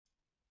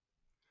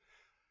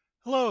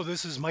Hello,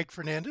 this is Mike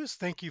Fernandez.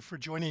 Thank you for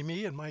joining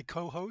me and my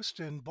co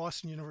host and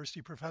Boston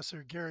University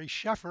professor Gary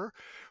Sheffer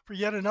for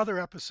yet another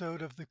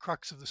episode of The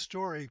Crux of the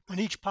Story. In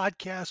each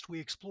podcast, we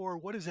explore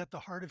what is at the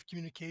heart of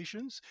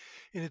communications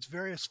in its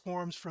various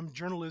forms from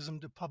journalism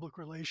to public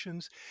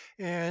relations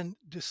and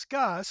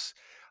discuss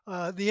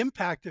the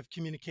impact of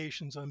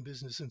communications on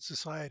business and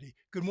society.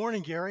 Good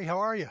morning, Gary. How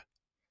are you?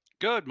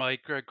 Good,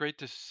 Mike. Great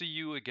to see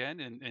you again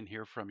and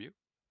hear from you.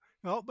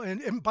 Well,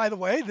 and by the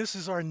way, this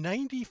is our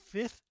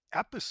 95th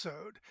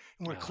episode,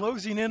 and we're Oh,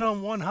 closing in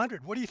on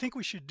 100. What do you think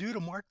we should do to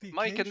mark the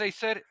Mike, and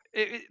occasion?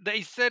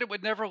 they said it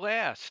would never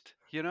last.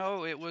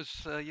 It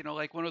was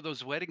like one of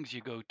those weddings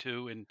you go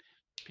to, and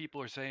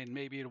people are saying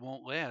maybe it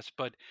won't last.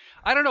 But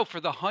I don't know for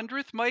the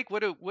 100th, Mike.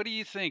 What do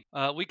you think?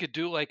 We could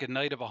do like a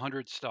night of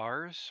 100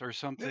 stars or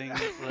something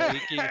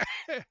like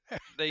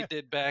they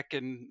did back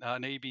in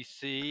on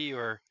ABC,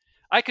 or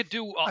I could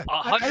do a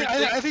hundred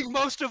things. I think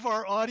most of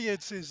our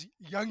audience is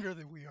younger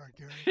than we are,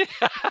 Gary.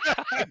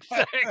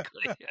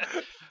 Exactly.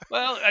 Yeah.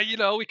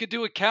 Well, we could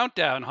do a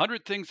countdown.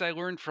 100 things I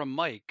learned from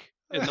Mike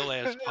in the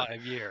last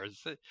 5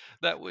 years. Well,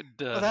 that would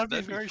be That'd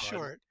be very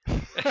fun.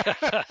 short.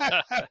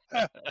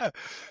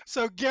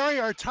 So, Gary,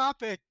 our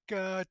topic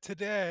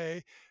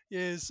today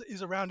is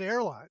around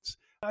airlines.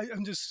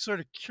 I'm just sort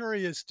of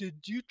curious. Did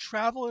you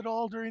travel at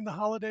all during the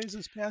holidays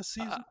this past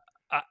Uh, season?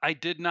 I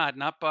did not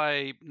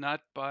by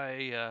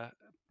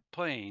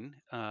plane.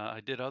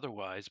 I did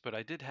otherwise, but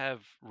I did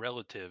have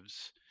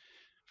relatives,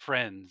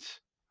 friends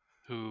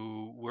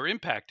who were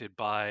impacted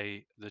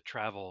by the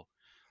travel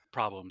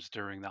problems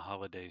during the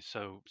holidays.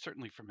 So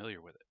certainly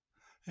familiar with it.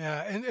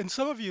 Yeah, and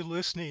some of you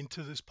listening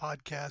to this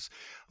podcast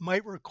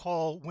might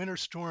recall Winter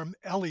Storm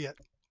Elliott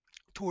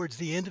towards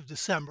the end of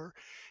December.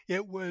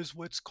 It was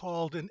what's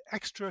called an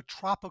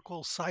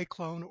extratropical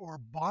cyclone or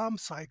bomb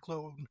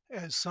cyclone,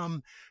 as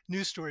some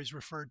news stories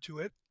referred to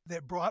it,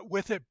 that brought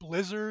with it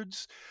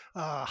blizzards,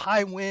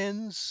 high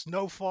winds,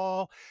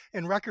 snowfall,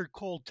 and record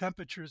cold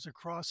temperatures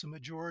across a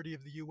majority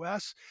of the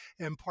US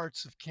and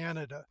parts of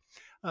Canada.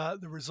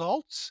 The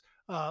results,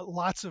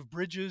 lots of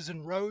bridges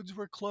and roads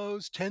were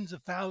closed, tens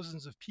of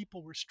thousands of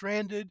people were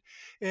stranded,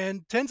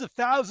 and tens of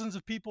thousands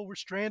of people were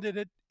stranded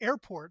at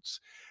airports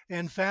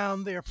and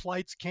found their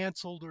flights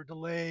canceled or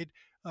delayed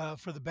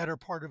for the better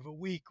part of a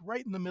week,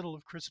 right in the middle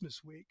of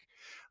Christmas week.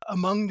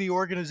 Among the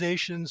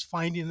organizations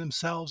finding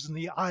themselves in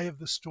the eye of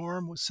the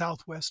storm was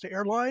Southwest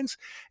Airlines.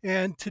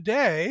 And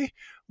today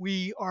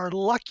we are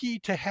lucky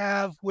to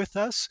have with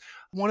us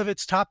one of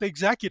its top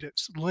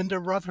executives, Linda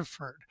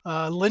Rutherford.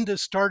 Linda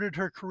started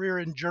her career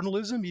in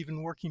journalism,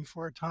 even working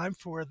for a time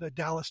for the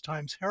Dallas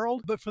Times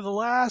Herald. But for the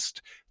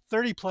last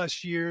 30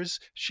 plus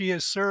years, she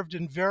has served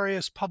in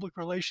various public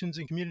relations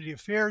and community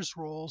affairs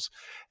roles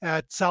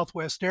at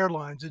Southwest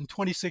Airlines. In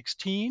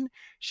 2016,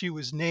 she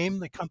was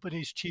named the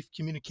company's chief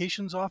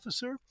communications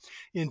officer.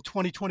 In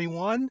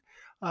 2021,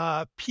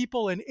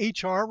 people and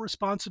HR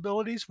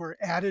responsibilities were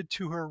added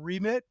to her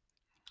remit.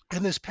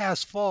 And this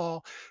past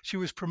fall, she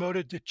was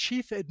promoted to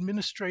Chief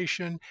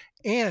Administration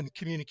and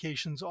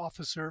Communications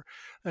Officer,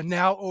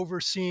 now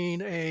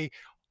overseeing a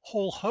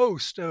whole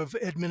host of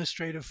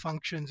administrative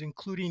functions,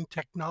 including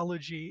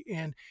technology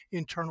and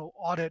internal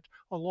audit,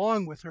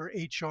 along with her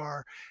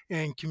HR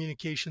and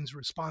communications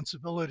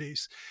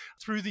responsibilities.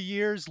 Through the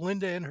years,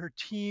 Linda and her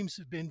teams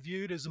have been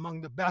viewed as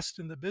among the best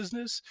in the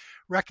business,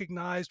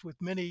 recognized with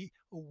many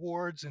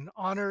awards and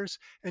honors.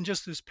 And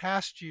just this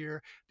past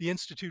year, the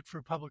Institute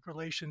for Public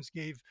Relations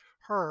gave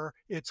her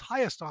its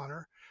highest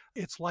honor,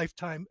 its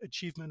Lifetime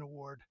Achievement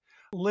Award.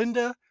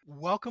 Linda,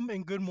 welcome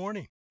and good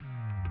morning.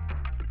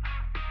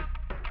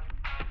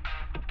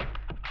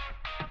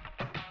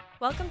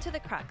 Welcome to The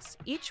Crux.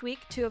 Each week,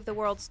 two of the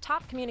world's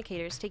top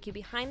communicators take you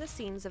behind the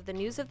scenes of the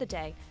news of the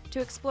day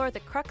to explore the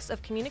crux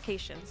of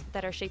communications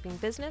that are shaping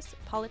business,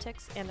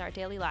 politics, and our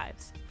daily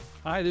lives.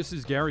 Hi, this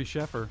is Gary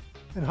Sheffer.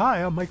 And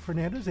hi, I'm Mike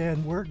Fernandez,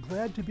 and we're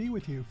glad to be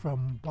with you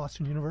from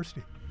Boston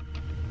University.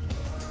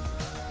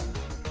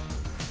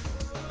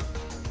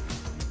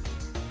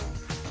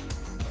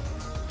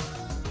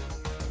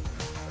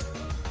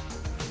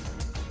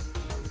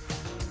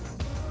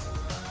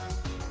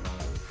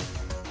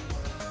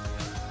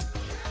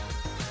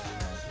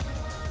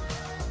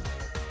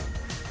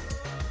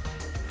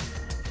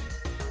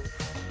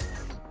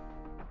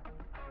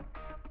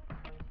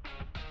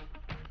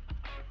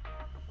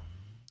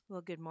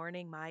 Well, good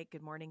morning, Mike.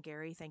 Good morning,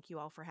 Gary. Thank you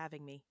all for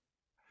having me.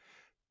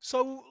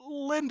 So,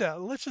 Linda,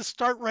 let's just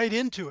start right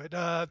into it.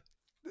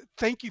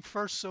 Thank you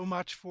first so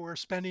much for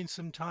spending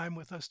some time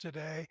with us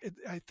today.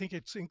 I think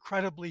it's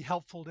incredibly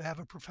helpful to have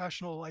a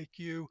professional like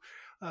you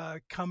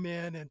come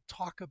in and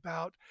talk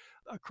about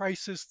a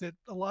crisis that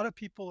a lot of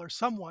people are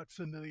somewhat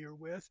familiar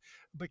with,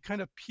 but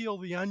kind of peel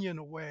the onion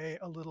away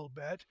a little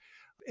bit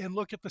and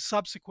look at the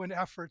subsequent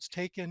efforts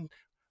taken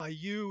by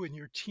you and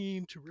your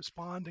team to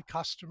respond to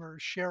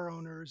customers, share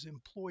owners,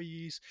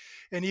 employees,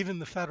 and even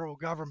the federal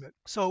government.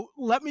 So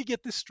let me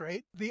get this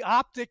straight. The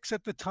optics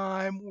at the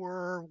time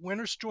were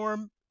Winter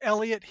Storm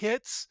Elliott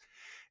hits,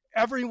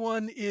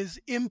 everyone is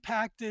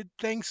impacted,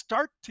 things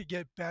start to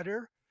get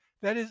better.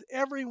 That is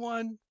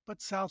everyone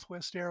but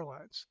Southwest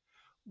Airlines.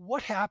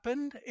 What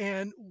happened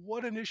and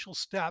what initial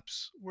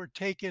steps were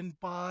taken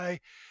by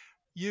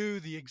you,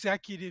 the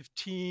executive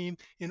team,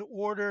 in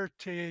order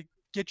to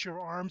get your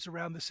arms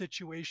around the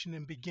situation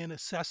and begin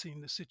assessing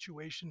the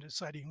situation,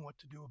 deciding what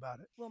to do about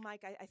it? Well,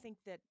 Mike, I think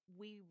that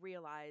we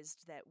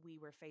realized that we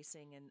were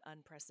facing an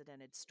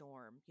unprecedented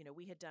storm.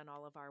 We had done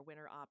all of our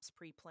winter ops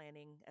pre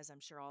planning, as I'm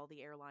sure all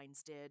the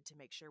airlines did, to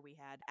make sure we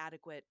had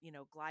adequate,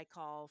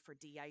 glycol for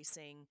de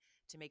icing,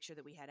 to make sure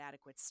that we had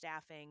adequate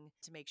staffing,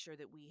 to make sure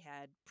that we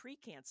had pre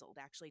canceled,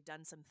 actually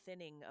done some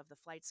thinning of the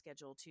flight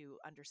schedule to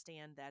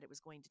understand that it was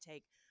going to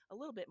take a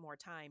little bit more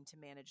time to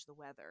manage the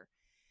weather.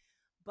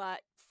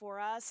 But for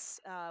us,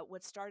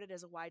 what started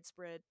as a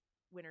widespread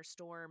winter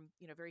storm,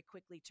 very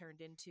quickly turned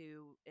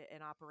into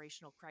an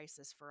operational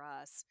crisis for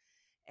us.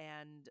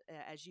 And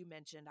as you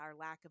mentioned, our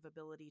lack of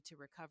ability to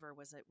recover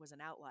was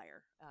an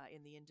outlier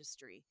in the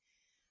industry.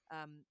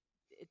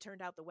 It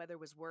turned out the weather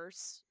was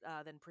worse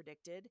than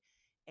predicted,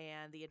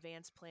 and the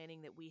advanced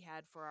planning that we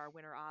had for our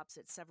winter ops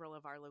at several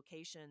of our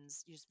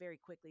locations just very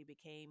quickly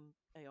became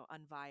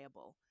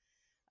unviable.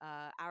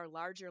 Our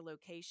larger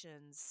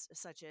locations,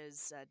 such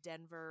as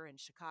Denver and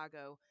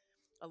Chicago,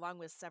 along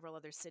with several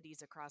other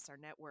cities across our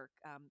network,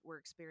 were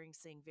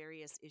experiencing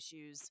various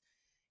issues,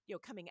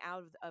 coming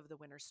out of the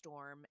winter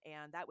storm.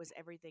 And that was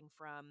everything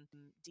from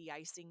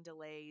de-icing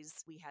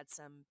delays. We had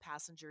some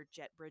passenger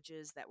jet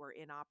bridges that were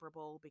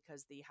inoperable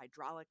because the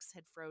hydraulics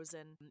had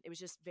frozen. It was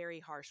just very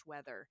harsh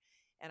weather.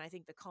 And I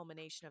think the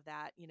culmination of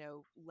that,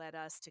 led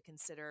us to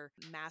consider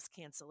mass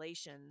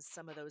cancellations,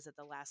 some of those at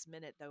the last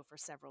minute, though, for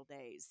several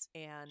days.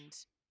 And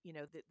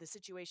the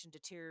situation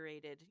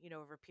deteriorated,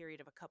 over a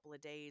period of a couple of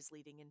days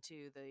leading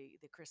into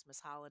the Christmas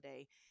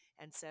holiday.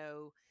 And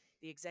so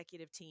the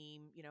executive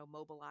team,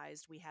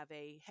 mobilized. We have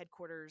a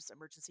headquarters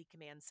emergency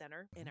command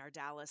center in our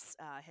Dallas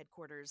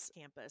headquarters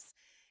campus,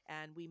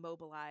 and we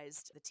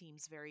mobilized the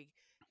teams very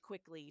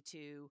quickly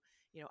to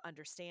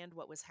understand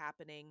what was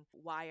happening,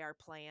 why our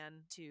plan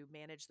to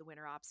manage the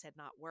winter ops had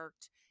not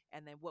worked,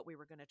 and then what we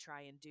were going to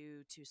try and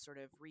do to sort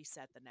of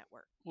reset the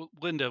network. Well,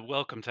 Linda,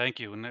 welcome. Thank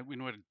you. And we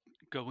want to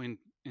go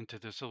into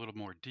this a little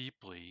more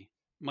deeply.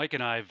 Mike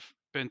and I have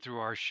been through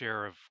our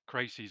share of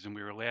crises, and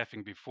we were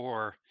laughing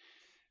before,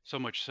 so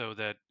much so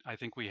that I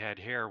think we had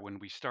hair when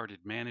we started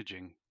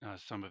managing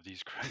some of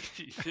these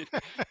crises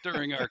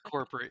during our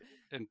corporate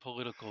and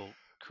political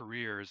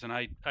careers. And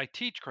I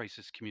teach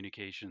crisis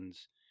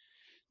communications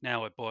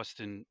now at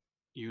Boston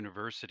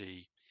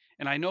University.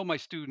 And I know my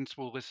students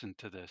will listen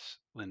to this,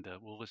 Linda,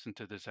 will listen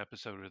to this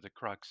episode of The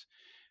Crux.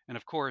 And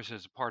of course,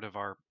 as a part of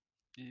our,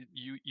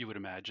 you would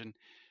imagine,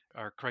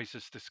 our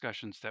crisis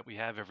discussions that we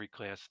have every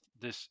class,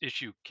 this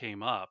issue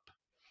came up.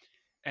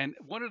 And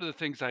one of the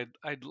things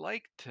I'd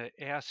like to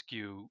ask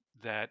you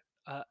that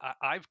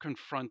I've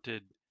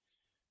confronted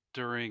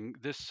during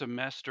this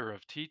semester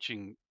of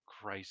teaching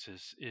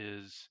crisis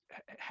is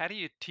how do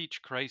you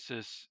teach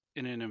crisis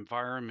in an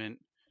environment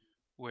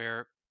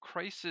where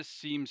crisis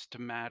seems to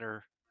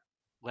matter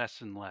less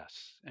and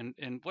less?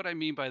 And what I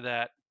mean by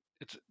that,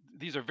 it's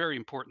these are very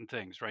important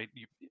things, right?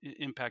 You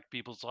impact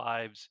people's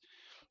lives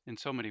in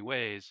so many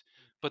ways,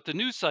 but the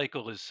news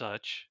cycle is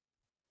such,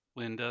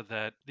 Linda,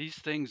 that these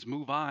things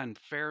move on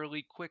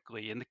fairly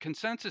quickly. And the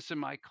consensus in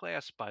my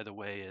class, by the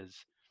way, is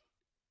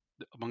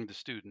among the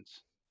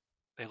students,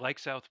 they like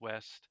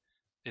Southwest.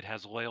 It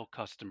has loyal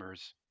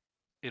customers.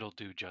 It'll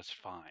do just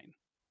fine.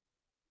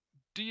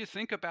 Do you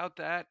think about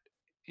that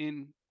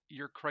in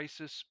your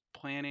crisis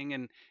planning?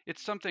 And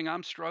it's something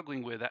I'm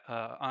struggling with,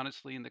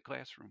 honestly, in the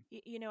classroom.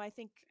 I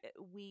think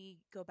we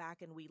go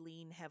back and we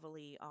lean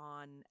heavily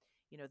on,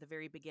 the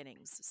very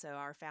beginnings. So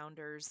our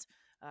founders,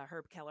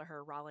 Herb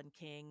Kelleher, Rollin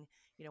King,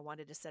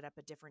 wanted to set up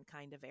a different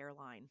kind of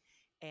airline.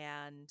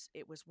 And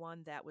it was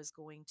one that was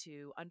going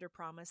to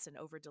underpromise and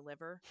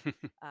overdeliver.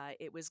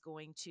 It was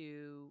going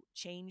to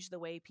change the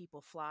way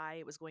people fly.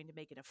 It was going to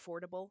make it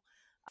affordable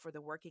for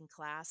the working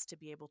class to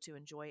be able to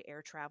enjoy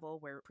air travel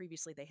where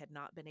previously they had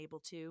not been able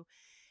to.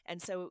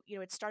 And so,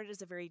 it started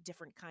as a very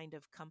different kind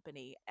of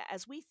company.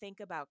 As we think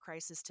about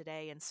crisis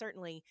today, and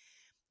certainly,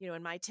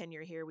 in my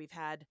tenure here, we've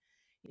had,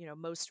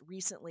 most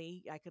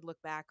recently, I could look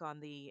back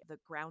on the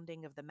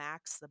grounding of the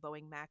Max, the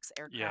Boeing Max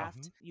Yeah.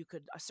 aircraft. You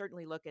could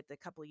certainly look at the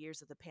couple of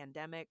years of the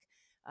pandemic.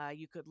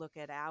 You could look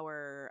at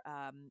our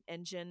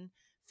engine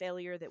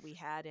failure that we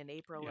had in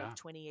April Yeah. of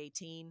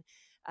 2018.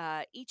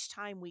 Each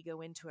time we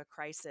go into a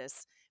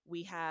crisis,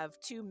 we have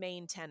two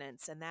main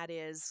tenets, and that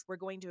is we're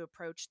going to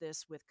approach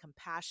this with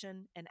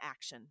compassion and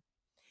action.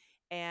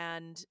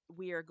 And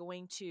we are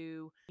going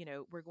to,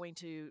 we're going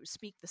to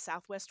speak the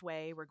Southwest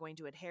way. We're going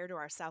to adhere to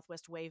our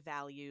Southwest way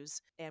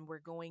values, and we're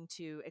going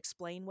to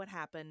explain what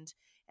happened,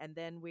 and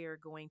then we are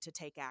going to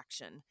take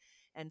action.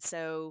 And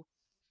so,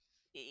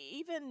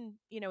 even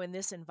in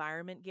this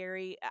environment,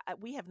 Gary,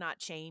 we have not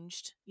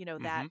changed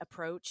that Hmm.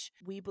 approach.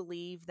 We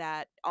believe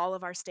that all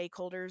of our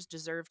stakeholders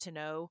deserve to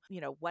know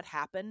what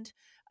happened.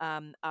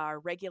 Our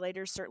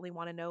regulators certainly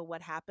want to know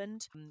what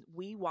happened.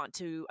 We want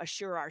to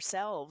assure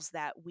ourselves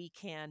that we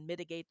can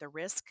mitigate the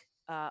risk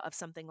of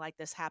something like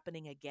this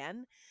happening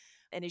again.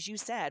 And as you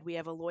said, we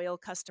have a loyal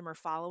customer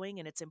following,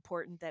 and it's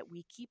important that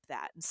we keep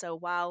that. And so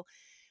while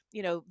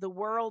the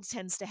world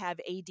tends to have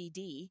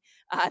ADD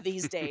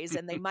these days,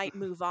 and they might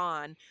move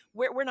on.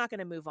 We're not going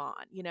to move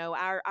on.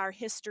 Our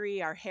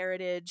history, our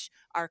heritage,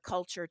 our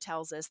culture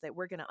tells us that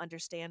we're going to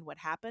understand what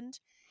happened,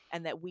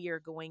 and that we are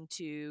going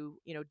to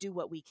do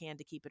what we can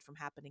to keep it from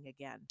happening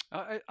again.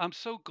 I'm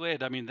so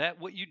glad. I mean, that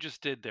what you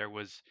just did there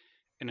was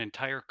an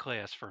entire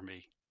class for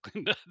me.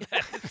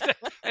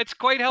 It's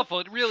quite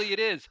helpful. It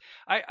is.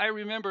 I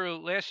remember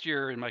last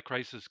year in my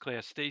crisis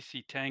class,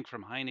 Stacy Tang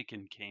from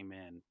Heineken came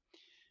in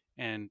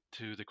and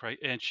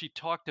she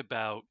talked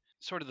about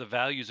sort of the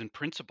values and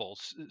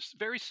principles,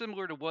 very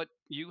similar to what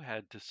you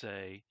had to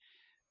say.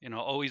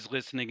 Always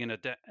listening and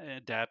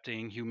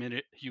adapting,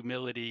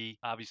 humility,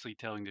 obviously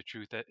telling the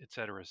truth, et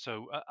cetera.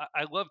 So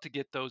I love to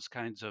get those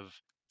kinds of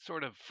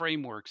sort of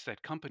frameworks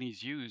that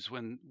companies use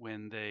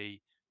when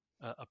they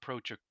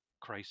approach a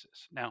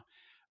crisis. Now,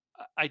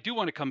 I do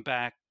want to come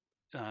back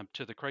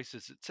to the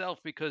crisis itself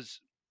because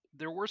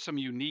there were some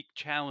unique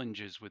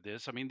challenges with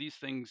this. I mean, these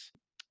things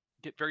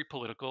get very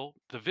political.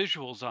 The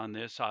visuals on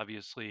this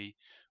obviously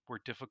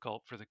were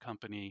difficult for the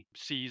company.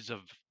 Seas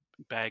of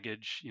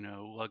baggage,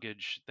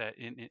 luggage that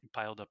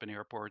piled up in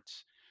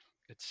airports,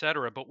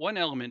 etc. But one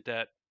element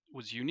that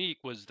was unique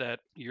was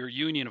that your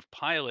union of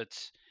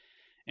pilots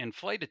and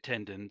flight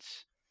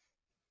attendants,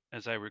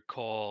 as I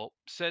recall,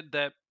 said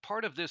that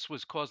part of this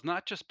was caused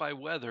not just by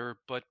weather,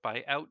 but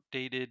by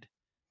outdated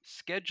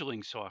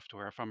scheduling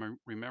software, if I'm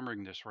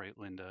remembering this right,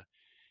 Linda.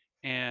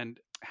 And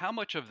how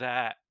much of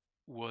that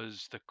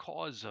was the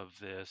cause of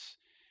this?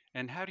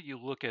 And how do you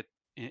look at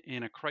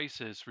in a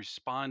crisis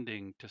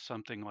responding to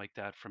something like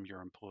that from your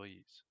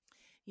employees?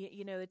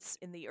 It's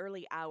in the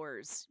early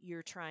hours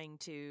you're trying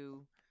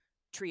to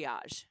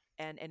triage.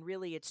 And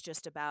really, it's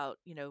just about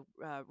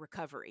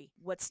recovery.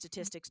 What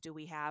statistics do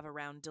we have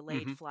around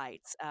delayed Hmm.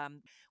 flights?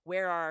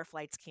 Where are our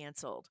flights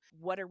canceled?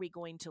 What are we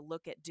going to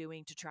look at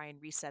doing to try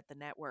and reset the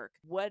network?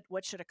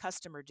 What should a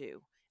customer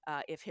do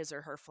if his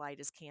or her flight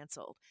is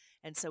canceled?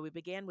 And so we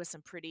began with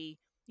some pretty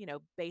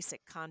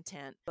basic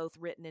content, both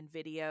written and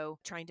video,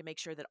 trying to make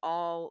sure that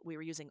we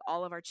were using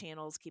all of our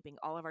channels, keeping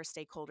all of our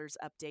stakeholders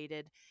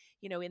updated.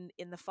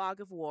 In the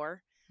fog of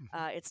war,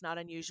 Mhm. it's not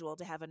unusual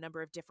to have a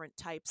number of different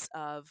types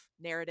of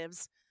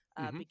narratives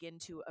Hmm. begin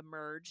to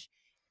emerge.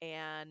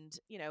 And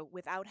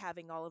without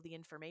having all of the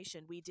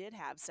information, we did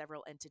have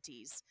several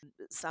entities,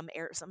 some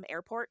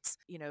airports,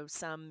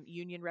 some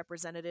union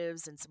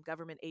representatives and some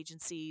government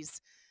agencies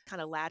kind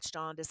of latched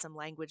on to some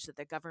language that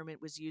the government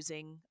was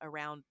using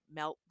around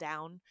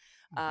meltdown,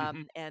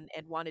 Hmm. and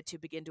wanted to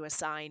begin to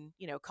assign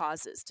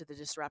causes to the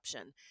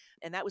disruption.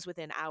 And that was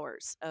within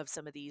hours of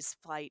some of these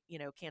flight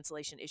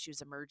cancellation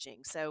issues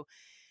emerging. So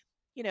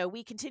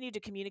we continued to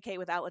communicate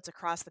with outlets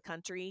across the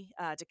country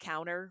to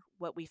counter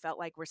what we felt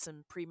like were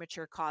some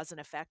premature cause and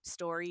effect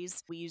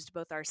stories. We used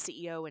both our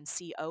CEO and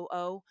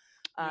COO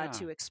Yeah,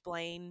 to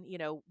explain,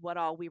 what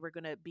all we were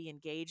going to be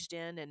engaged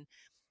in, and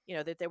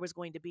that there was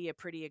going to be a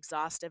pretty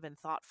exhaustive and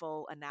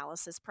thoughtful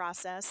analysis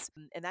process.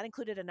 And that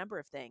included a number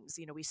of things.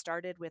 We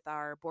started with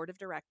our board of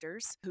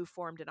directors, who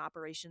formed an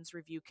operations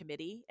review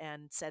committee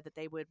and said that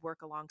they would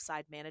work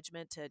alongside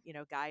management to,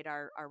 guide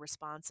our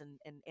response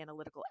and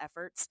analytical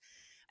efforts.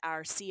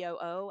 Our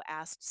COO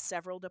asked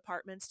several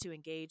departments to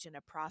engage in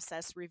a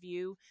process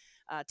review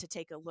to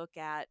take a look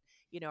at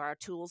our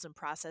tools and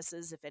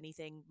processes, if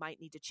anything might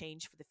need to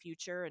change for the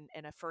future.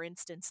 And for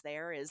instance,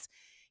 there is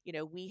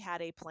we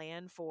had a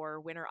plan for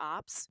winter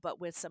ops,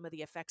 but with some of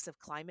the effects of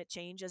climate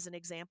change as an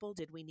example,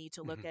 did we need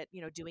to look hmm,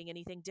 at doing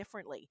anything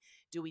differently?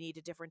 Do we need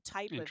a different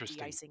type of interesting.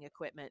 de-icing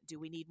equipment? Do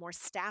we need more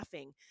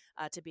staffing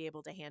to be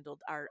able to handle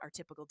our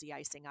typical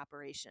de-icing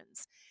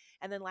operations?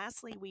 And then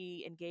lastly,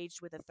 we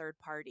engaged with a third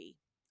party.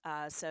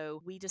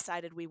 So we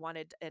decided we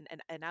wanted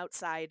an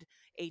outside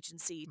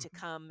agency to Mhm.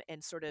 come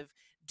and sort of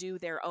do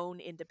their own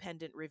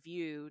independent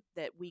review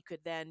that we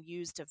could then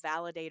use to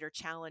validate or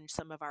challenge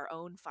some of our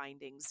own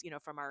findings,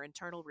 from our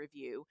internal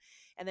review,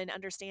 and then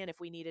understand if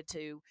we needed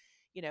to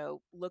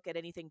look at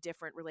anything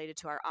different related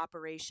to our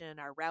operation,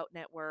 our route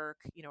network,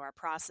 our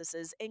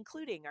processes,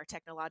 including our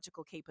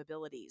technological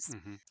capabilities.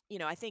 Hmm.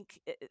 I think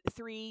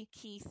three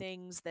key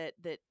things that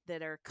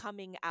are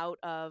coming out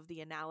of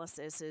the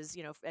analysis is,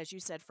 as you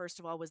said, first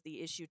of all, was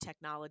the issue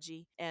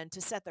technology. And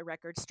to set the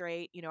record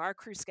straight, our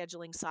crew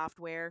scheduling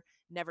software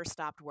never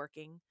stopped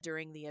working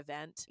during the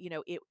event.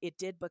 It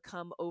did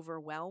become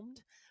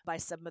overwhelmed by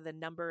some of the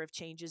number of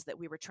changes that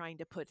we were trying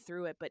to put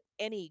through it, but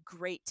any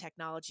great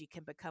technology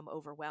can become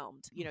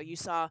overwhelmed. You Mhm.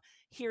 saw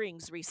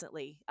hearings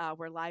recently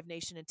where Live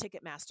Nation and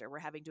Ticketmaster were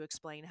having to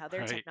explain how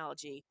their Right.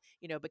 technology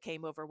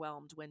became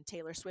overwhelmed when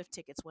Taylor Swift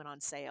tickets went on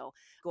sale.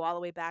 Go all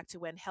the way back to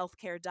when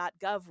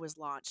healthcare.gov was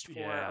launched for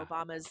Yeah.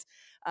 Obama's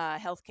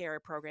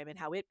healthcare program, and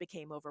how it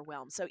became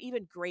overwhelmed. So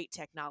even great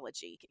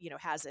technology,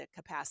 has a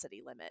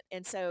capacity limit.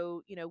 And so,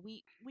 So,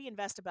 we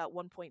invest about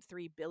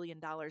 $1.3 billion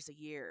a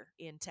year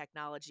in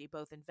technology,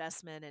 both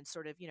investment and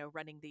sort of,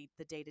 running the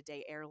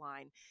day-to-day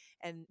airline.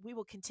 And we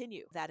will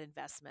continue that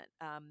investment.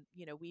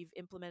 We've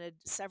implemented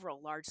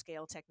several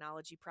large-scale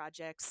technology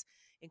projects,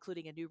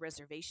 including a new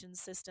reservation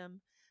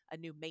system, a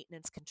new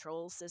maintenance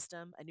control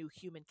system, a new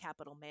human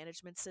capital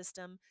management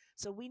system.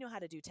 So we know how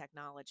to do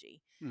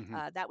technology. Hmm.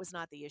 That was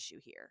not the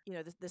issue here.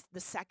 The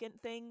second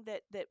thing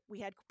that we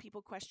had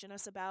people question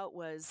us about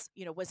was,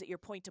 was it your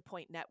point to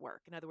point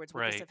network? In other words,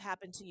 would this Right. have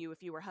happened to you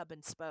if you were hub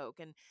and spoke?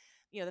 And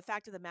the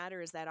fact of the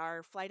matter is that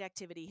our flight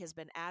activity has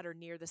been at or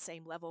near the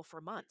same level for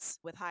months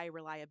with high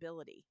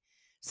reliability.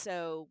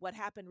 So what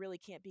happened really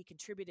can't be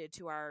contributed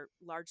to our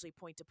largely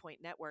point to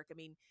point network. I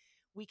mean,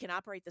 we can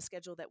operate the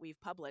schedule that we've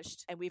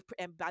published, and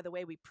by the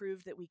way, we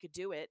proved that we could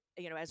do it.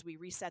 As we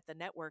reset the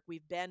network,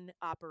 we've been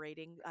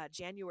operating.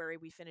 January,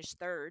 we finished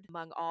third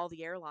among all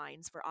the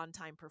airlines for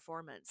on-time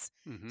performance.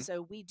 Hmm.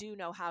 So we do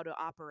know how to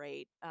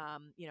operate,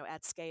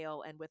 at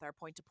scale and with our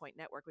point-to-point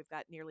network. We've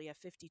got nearly a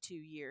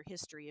 52-year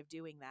history of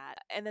doing that.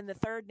 And then the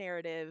third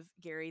narrative,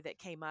 Gary, that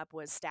came up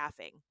was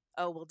staffing.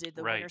 Oh, well, did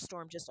the winter Right.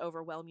 storm just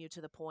overwhelm you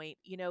to the point?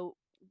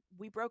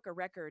 We broke a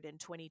record in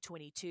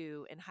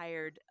 2022 and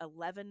hired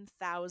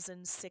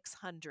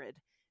 11,600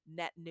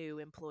 net new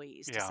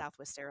employees to Yeah.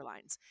 Southwest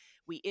Airlines.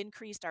 We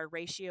increased our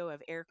ratio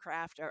of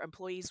aircraft or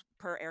employees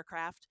per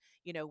aircraft,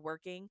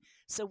 working.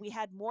 So we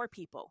had more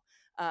people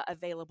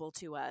available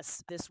to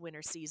us this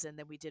winter season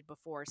than we did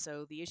before.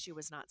 So the issue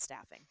was not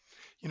staffing.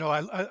 You know,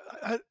 I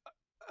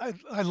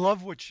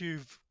love what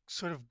you've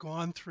sort of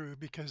gone through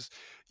because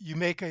you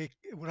make a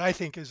what I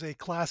think is a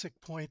classic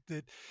point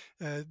that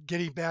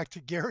getting back to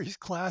Gary's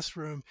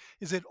classroom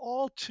is that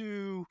all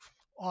too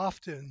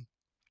often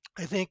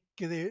I think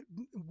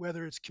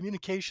whether it's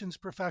communications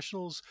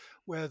professionals,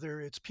 whether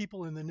it's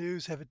people in the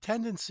news, have a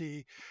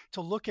tendency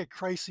to look at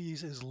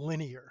crises as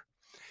linear,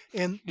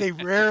 and they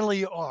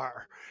rarely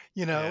are.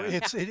 Yeah.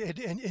 Yeah.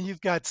 And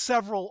you've got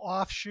several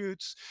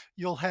offshoots.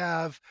 You'll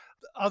have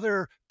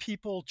other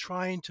people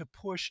trying to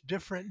push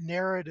different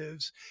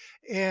narratives,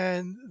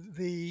 and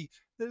the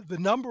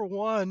number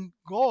one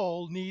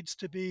goal needs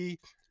to be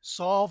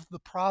solve the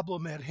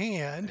problem at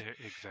hand, and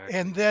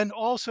Exactly. then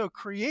also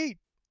create,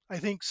 I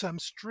think, some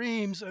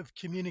streams of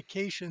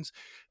communications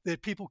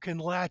that people can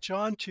latch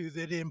onto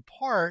that in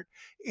part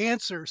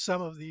answer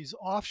some of these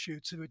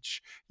offshoots,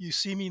 which you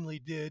seemingly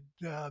did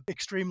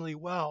extremely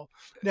well.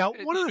 Now,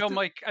 one of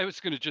Mike, I was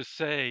going to just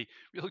say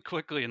really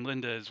quickly, and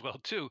Linda as well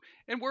too.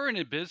 And we're in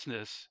a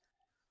business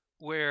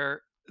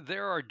where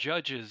there are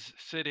judges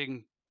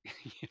sitting,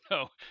 you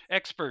know,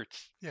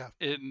 experts yeah,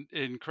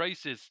 in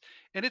crisis,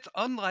 and it's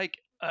unlike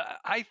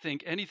I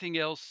think anything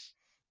else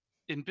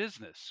in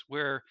business,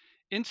 where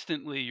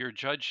instantly you're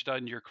judged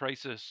on your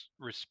crisis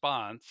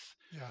response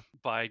yeah,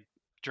 by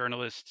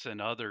journalists and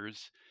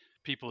others,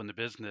 people in the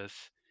business.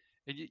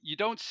 And you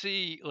don't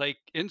see like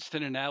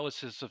instant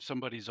analysis of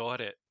somebody's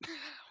audit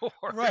or,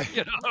 right,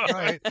 you know,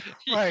 right,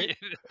 right.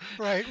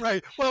 Right,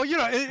 right. Well,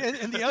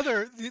 and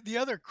the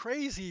other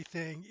crazy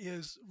thing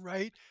is,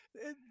 right,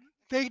 eh,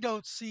 they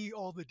don't see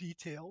all the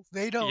details.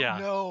 They don't yeah,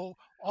 know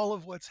all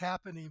of what's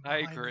happening I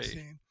behind the agree.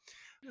 scene.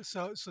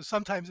 So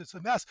sometimes it's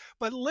a mess.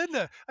 But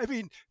Linda, I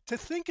mean, to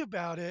think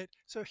about it,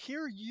 so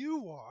here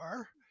you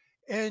are,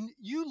 and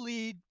you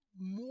lead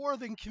more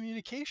than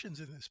communications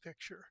in this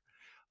picture.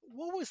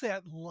 What was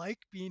that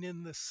like being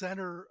in the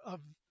center of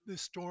the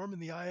storm,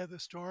 in the eye of the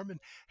storm, and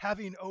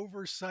having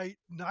oversight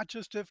not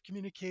just of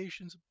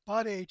communications,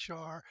 but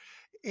HR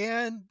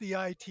and the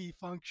IT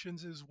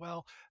functions as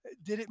well?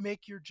 Did it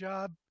make your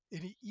job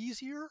any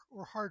easier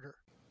or harder?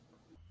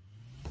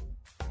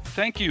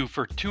 Thank you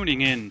for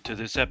tuning in to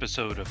this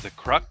episode of The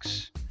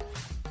Crux.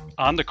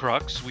 On The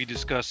Crux, we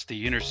discuss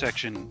the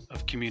intersection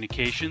of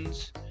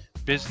communications,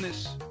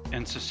 business,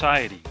 and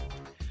society.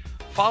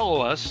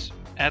 Follow us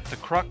at The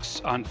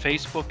Crux on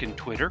Facebook and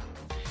Twitter.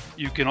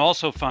 You can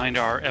also find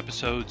our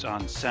episodes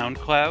on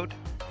SoundCloud,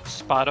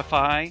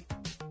 Spotify,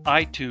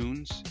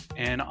 iTunes,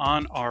 and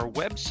on our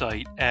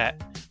website at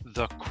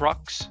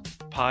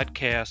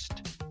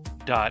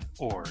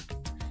thecruxpodcast.org.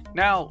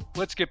 Now,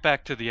 let's get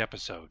back to the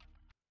episode.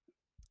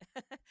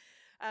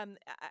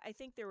 I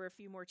think there were a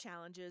few more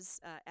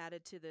challenges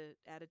added to the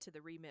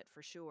remit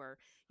for sure.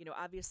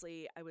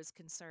 Obviously, I was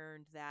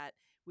concerned that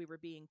we were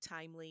being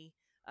timely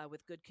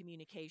with good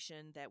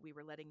communication, that we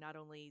were letting not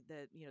only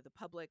the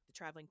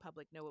traveling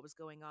public, know what was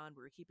going on.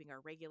 We were keeping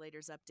our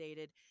regulators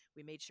updated.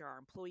 We made sure our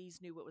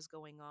employees knew what was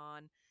going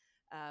on.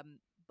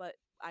 But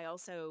I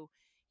also,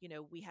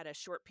 we had a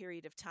short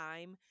period of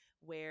time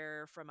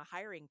where, from a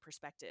hiring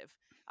perspective,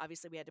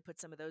 obviously we had to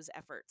put some of those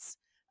efforts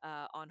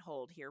on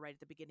hold here right at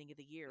the beginning of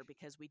the year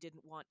because we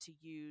didn't want to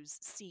use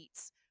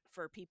seats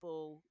for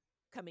people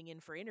coming in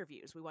for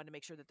interviews. We wanted to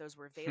make sure that those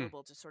were Hmm.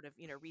 available to sort of,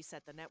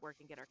 reset the network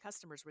and get our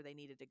customers where they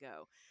needed to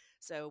go.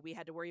 So we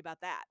had to worry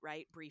about that,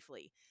 right?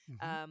 Briefly.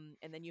 Hmm.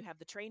 And then you have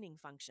the training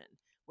function,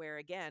 where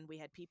again, we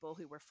had people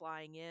who were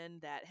flying in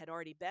that had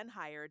already been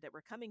hired that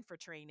were coming for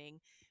training.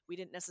 We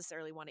didn't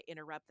necessarily want to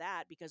interrupt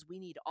that because we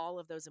need all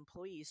of those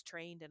employees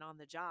trained and on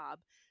the job.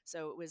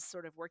 So it was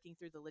sort of working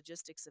through the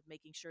logistics of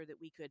making sure that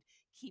we could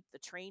keep the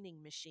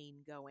training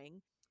machine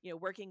going.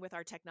 Working with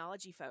our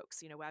technology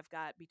folks. I've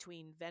got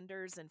between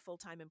vendors and full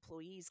time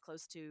employees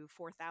close to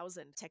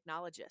 4,000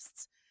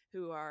 technologists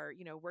who are,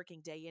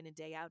 working day in and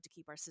day out to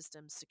keep our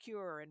systems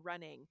secure and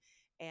running.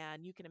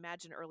 And you can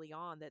imagine early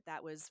on that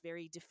that was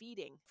very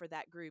defeating for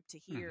that group to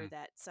hear Hmm.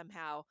 that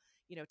somehow,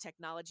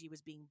 technology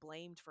was being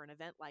blamed for an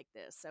event like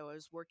this. So I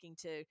was working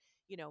to,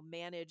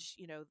 manage,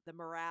 the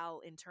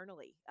morale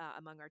internally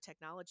among our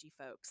technology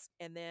folks.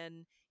 And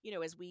then,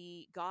 as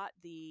we got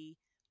the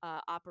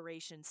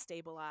operation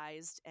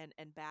stabilized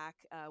and back,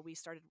 we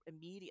started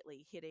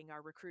immediately hitting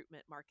our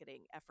recruitment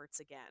marketing efforts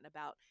again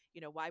about,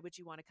 why would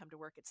you want to come to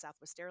work at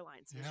Southwest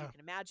Airlines? And as you Yeah. can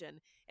imagine,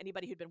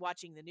 anybody who'd been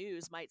watching the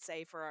news might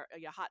say for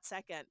a hot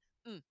second,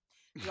 "Mm,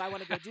 do I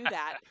want to go do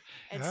that?"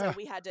 And so Yeah.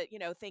 we had to,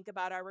 think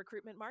about our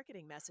recruitment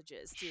marketing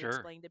messages to Sure.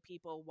 explain to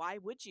people why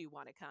would you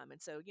want to come.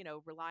 And so,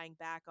 relying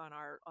back on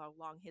our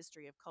long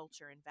history of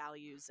culture and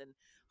values and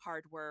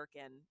hard work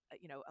and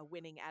a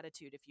winning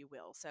attitude, if you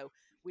will. So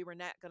we were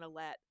not going to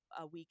let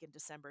a week in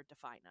December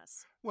define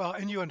us. Well,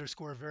 and you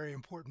underscore a very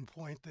important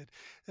point that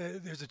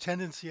there's a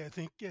tendency, I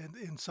think,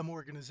 in some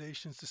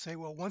organizations to say,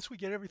 well, once we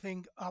get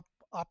everything up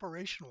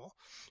operational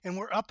and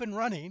we're up and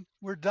running,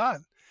 we're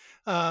done.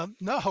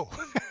 No,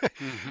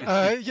 Hmm.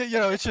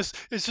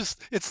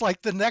 it's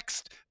like the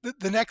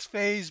next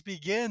phase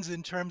begins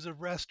in terms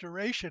of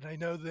restoration. I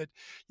know that,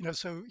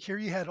 so here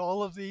you had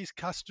all of these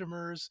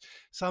customers,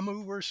 some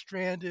who were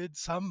stranded,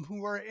 some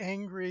who were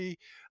angry,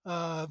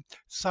 uh,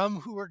 some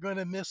who are going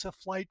to miss a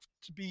flight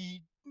to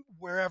be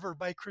wherever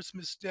by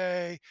Christmas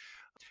Day.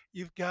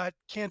 You've got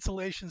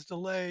cancellations,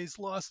 delays,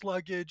 lost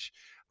luggage.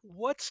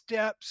 What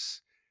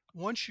steps,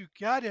 once you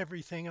got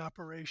everything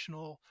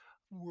operational,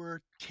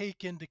 were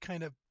taken to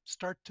kind of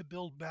start to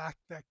build back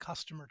that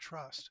customer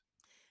trust?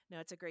 No,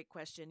 it's a great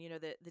question.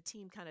 The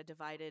team kind of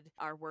divided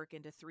our work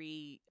into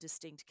three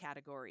distinct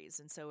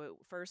categories. And so it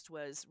first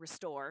was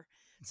restore.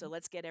 So Mhm.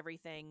 let's get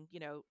everything,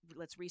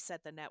 let's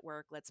reset the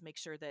network. Let's make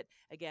sure that,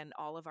 again,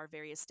 all of our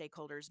various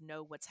stakeholders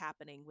know what's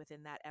happening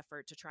within that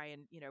effort to try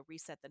and,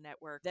 reset the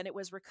network. Then it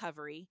was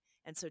recovery.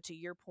 And so to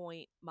your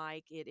point,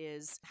 Mike, it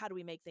is how do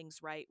we make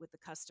things right with the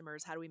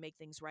customers? How do we make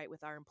things right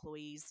with our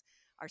employees?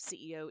 Our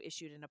CEO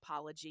issued an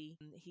apology.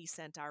 He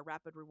sent our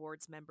Rapid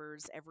Rewards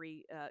members,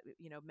 every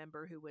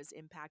member who was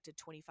impacted,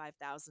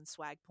 25,000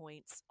 swag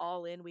points.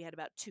 All in, we had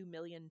about 2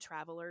 million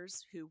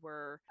travelers who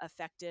were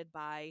affected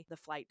by the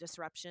flight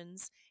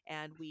disruptions,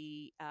 and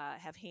we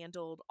have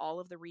handled all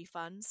of the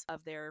refunds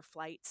of their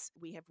flights.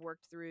 We have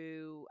worked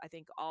through, I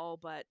think, all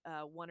but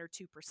 1 or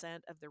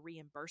 2% of the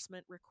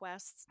reimbursement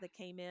requests that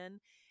came in,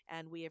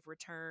 and we have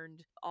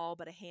returned all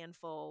but a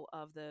handful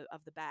of the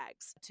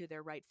bags to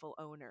their rightful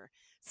owner.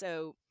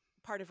 So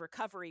part of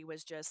recovery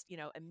was just,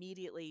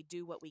 immediately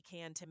do what we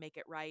can to make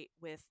it right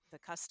with the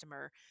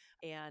customer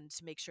and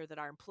to make sure that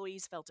our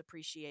employees felt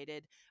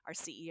appreciated. Our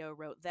CEO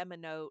wrote them a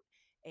note.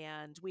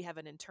 And we have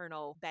an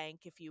internal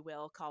bank, if you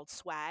will, called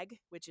SWAG,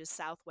 which is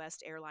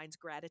Southwest Airlines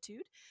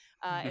Gratitude.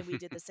 And we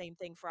did the same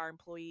thing for our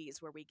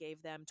employees, where we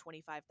gave them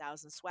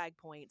 25,000 swag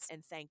points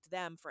and thanked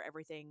them for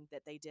everything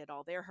that they did,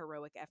 all their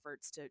heroic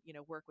efforts to,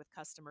 work with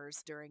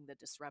customers during the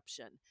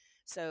disruption.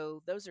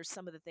 So those are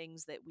some of the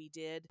things that we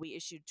did. We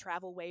issued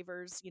travel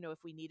waivers,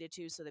 if we needed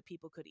to, so that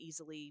people could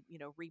easily,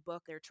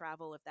 rebook their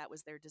travel if that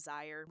was their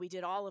desire. We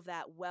did all of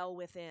that well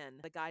within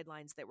the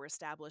guidelines that were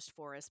established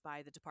for us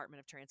by the Department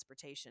of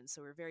Transportation.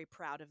 So we're very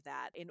proud of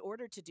that. In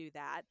order to do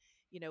that,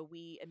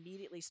 we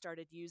immediately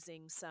started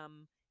using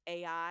some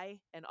AI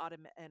and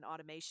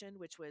automation,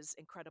 which was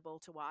incredible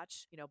to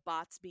watch.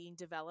 Bots being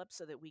developed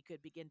so that we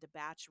could begin to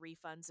batch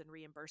refunds and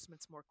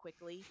reimbursements more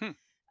quickly.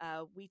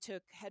 We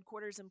took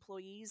headquarters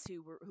employees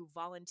who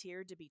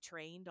volunteered to be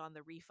trained on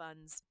the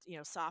refunds,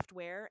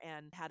 software,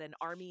 and had an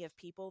army of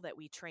people that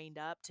we trained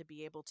up to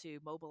be able to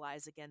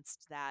mobilize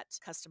against that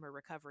customer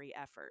recovery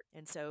effort.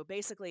 And so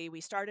basically,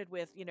 we started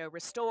with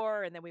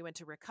restore, and then we went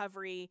to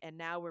recovery, and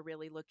now we're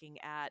really looking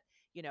at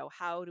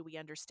how do we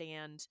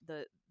understand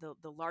the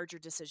larger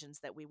decisions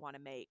that we want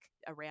to make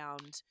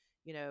around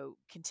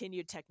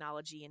continued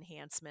technology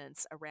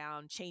enhancements,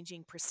 around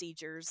changing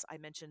procedures. I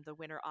mentioned the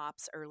winter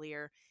ops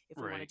earlier, if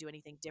we want to Right. do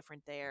anything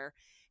different there.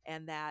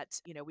 And that,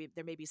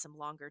 there may be some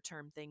longer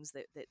term things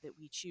that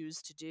we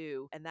choose to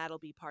do. And that'll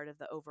be part of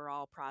the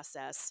overall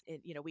process.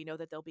 We know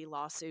that there'll be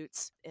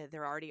lawsuits.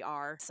 There already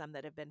are some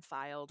that have been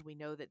filed. We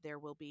know that there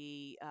will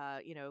be,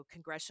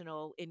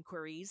 congressional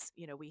inquiries.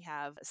 We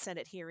have a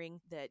Senate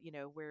hearing that,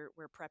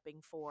 we're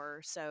prepping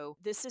for. So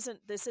this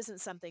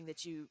isn't something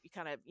that you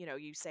kind of,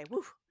 you say,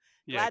 whoo,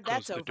 Yeah, Glad close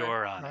that's the over.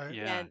 door on it. Right.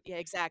 Yeah. And yeah,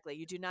 exactly.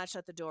 You do not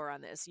shut the door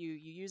on this. You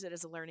use it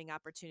as a learning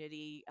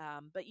opportunity,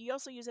 but you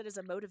also use it as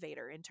a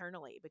motivator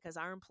internally because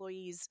our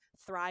employees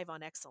thrive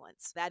on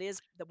excellence. That is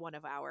the one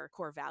of our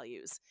core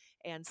values,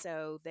 and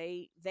so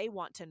they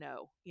want to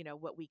know,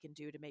 what we can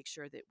do to make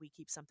sure that we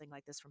keep something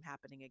like this from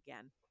happening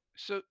again.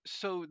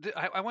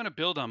 I want to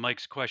build on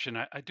Mike's question.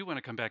 I do want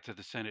to come back to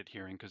the Senate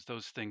hearing because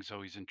those things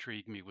always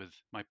intrigue me with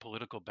my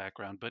political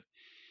background. But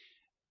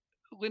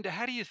Linda,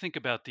 how do you think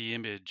about the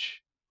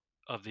image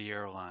of the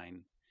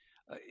airline?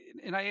 Uh,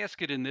 and I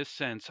ask it in this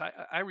sense.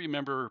 I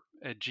remember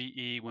at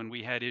GE when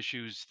we had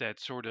issues that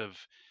sort of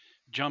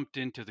jumped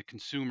into the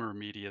consumer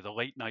media, the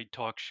late night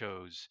talk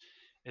shows,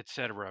 et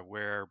cetera,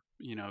 where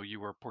you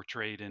were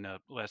portrayed in a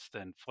less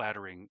than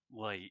flattering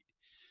light.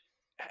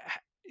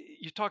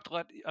 You talked a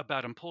lot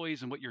about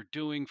employees and what you're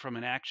doing from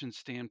an action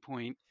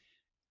standpoint.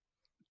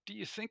 Do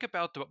you think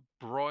about the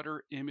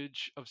broader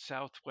image of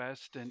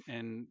Southwest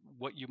and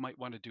what you might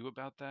want to do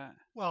about that?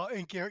 Well,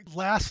 and Gary,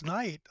 last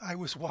night I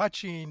was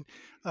watching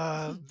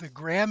the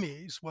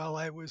Grammys while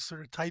I was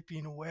sort of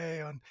typing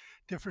away on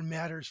different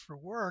matters for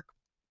work.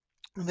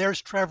 And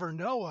there's Trevor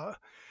Noah,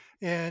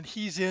 and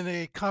he's in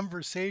a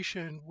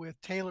conversation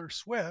with Taylor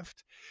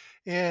Swift.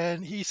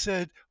 And he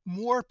said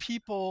more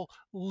people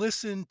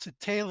listened to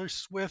Taylor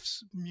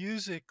Swift's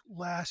music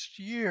last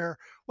year.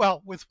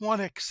 Well, with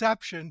one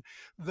exception,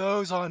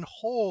 those on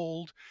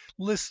hold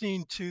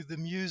listening to the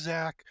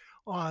music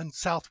on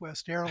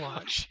Southwest Oh,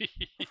 Airlines.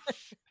 jeez.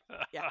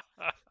 Yeah.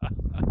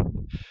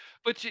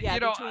 But Yeah,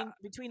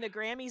 between the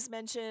Grammys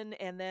mention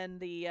and then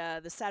the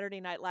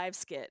Saturday Night Live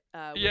skit,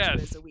 which was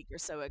yes. a week or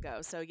so ago.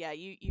 So yeah,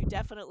 you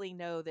definitely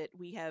know that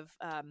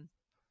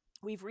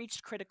we've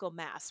reached critical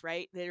mass,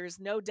 right? There's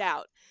no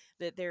doubt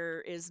that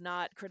there is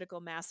not critical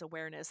mass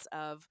awareness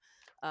of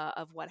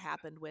what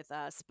happened with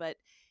us, but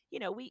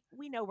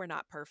we know we're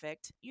not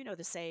perfect. You know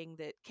the saying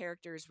that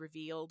character is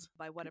revealed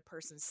by what a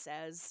person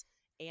says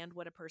and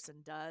what a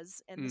person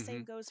does, and the Hmm.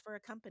 same goes for a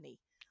company.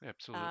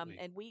 Absolutely.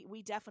 And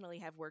we definitely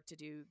have work to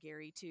do,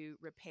 Gary, to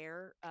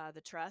repair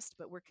the trust,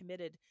 but we're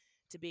committed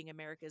to being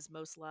America's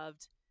most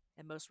loved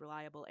and most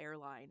reliable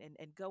airline.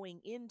 And going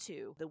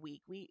into the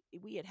week, we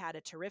had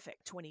a terrific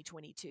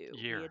 2022.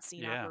 We Year. had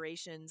seen Yeah.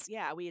 operations,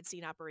 yeah, we had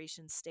seen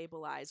operations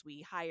stabilize.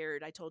 We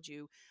hired, I told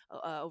you,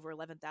 over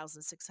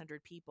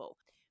 11,600 people.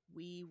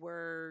 We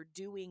were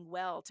doing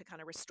well to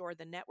kind of restore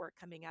the network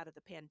coming out of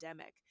the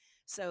pandemic.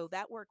 So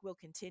that work will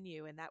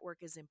continue, and that work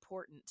is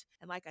important.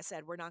 And like I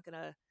said, we're not going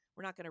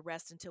to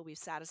rest until we've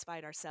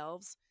satisfied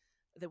ourselves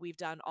that we've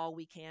done all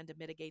we can to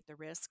mitigate the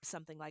risk,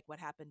 something like what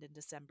happened in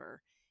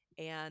December.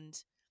 And,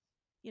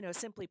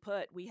 simply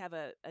put, we have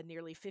a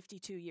nearly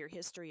 52-year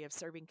history of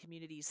serving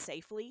communities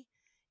safely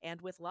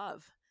and with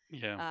love.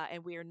 Yeah.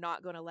 And we are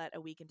not going to let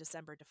a week in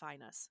December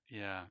define us.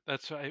 Yeah.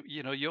 That's why,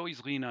 you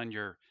always lean on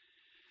your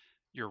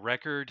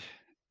record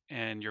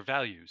and your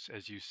values,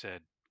 as you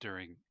said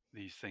during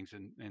these things.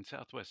 And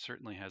Southwest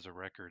certainly has a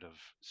record of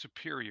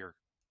superior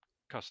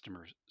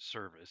customer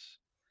service.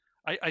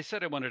 I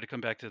said I wanted to come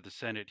back to the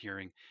Senate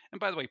hearing. And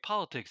by the way,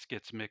 politics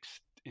gets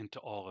mixed into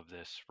all of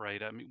this,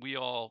 right? I mean, we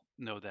all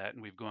know that,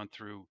 and we've gone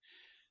through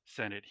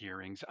Senate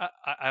hearings.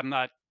 I'm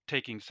not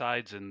taking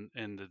sides in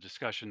the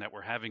discussion that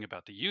we're having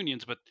about the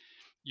unions, but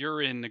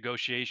you're in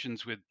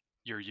negotiations with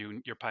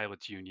your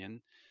pilots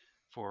union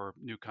for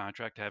new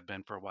contract, have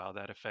been for a while.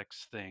 That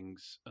affects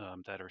things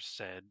that are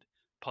said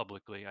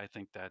publicly. I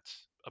think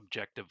that's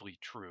objectively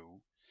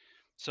true.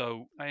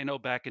 So I know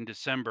back in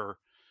December,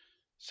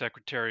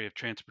 Secretary of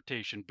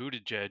Transportation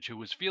Buttigieg, who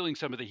was feeling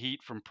some of the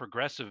heat from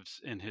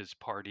progressives in his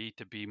party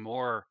to be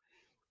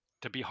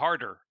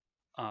harder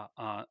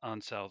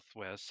on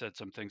Southwest, said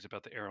some things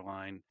about the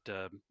airline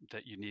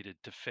that you needed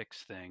to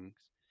fix things.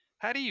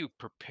 How do you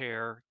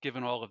prepare,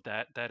 given all of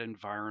that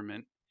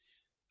environment,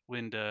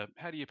 Linda?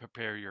 How do you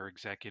prepare your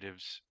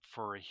executives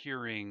for a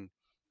hearing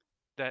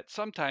that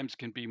sometimes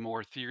can be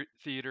more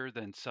theater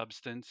than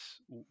substance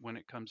when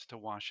it comes to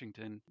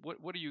Washington?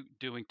 What are you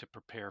doing to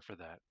prepare for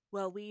that?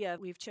 Well,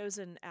 we've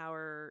chosen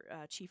our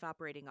chief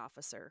operating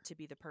officer to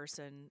be the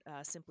person,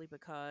 simply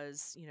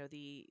because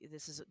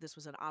this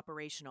was an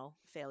operational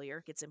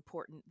failure. It's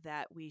important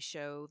that we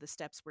show the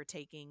steps we're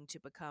taking to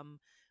become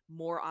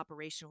more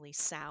operationally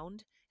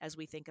sound as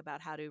we think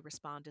about how to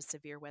respond to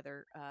severe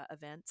weather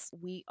events.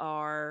 We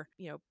are,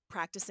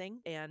 practicing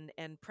and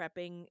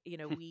prepping.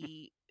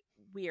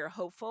 We are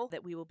hopeful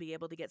that we will be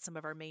able to get some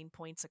of our main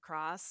points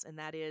across, and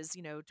that is,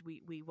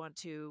 we want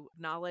to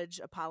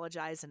acknowledge,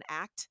 apologize, and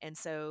act. And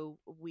so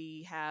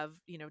we have,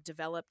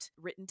 developed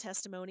written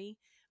testimony.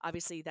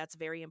 Obviously, that's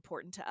very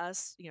important to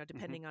us. Hmm.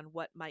 Depending on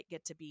what might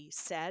get to be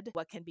said,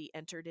 what can be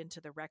entered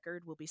into the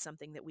record will be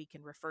something that we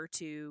can refer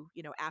to,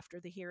 after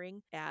the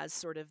hearing as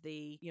sort of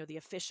the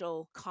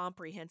official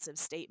comprehensive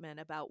statement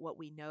about what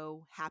we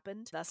know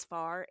happened thus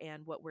far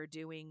and what we're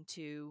doing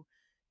to,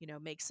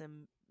 makes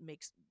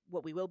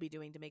what we will be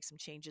doing to make some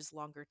changes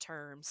longer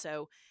term.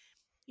 So,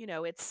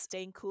 it's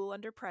staying cool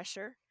under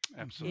pressure. Hmm.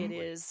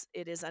 Absolutely.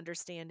 It is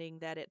understanding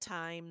that at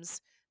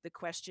times The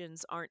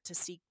questions aren't to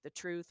seek the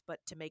truth, but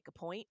to make a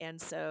point.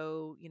 And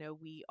so,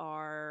 we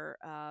are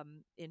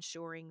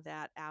ensuring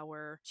that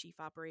our chief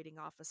operating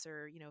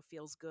officer,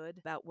 feels good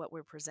about what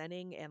we're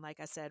presenting. And like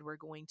I said, we're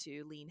going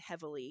to lean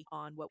heavily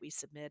on what we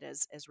submit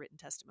as written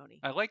testimony.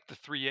 I like the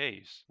three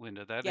A's,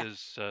 Linda.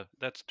 Yeah.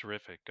 That's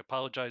terrific.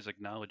 Apologize,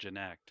 acknowledge, and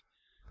act.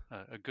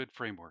 A good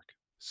framework.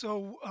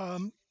 So,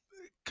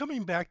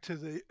 coming back to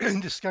the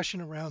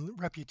discussion around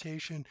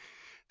reputation,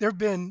 there have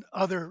been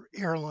other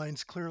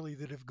airlines clearly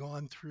that have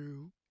gone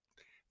through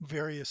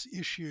various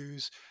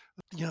issues,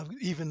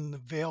 even the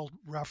veiled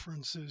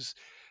references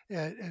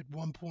at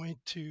one point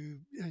to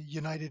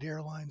United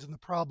Airlines and the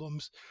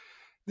problems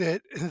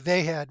that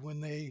they had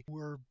when they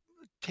were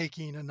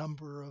taking a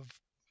number of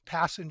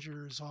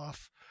passengers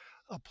off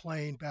a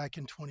plane back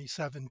in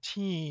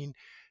 2017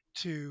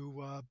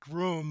 to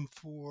groom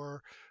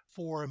for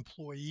four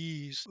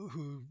employees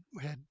who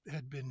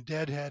had been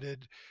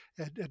deadheaded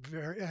at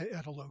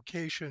a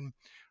location.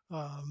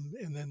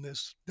 And then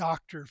this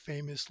doctor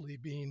famously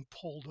being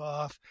pulled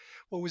off.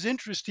 What was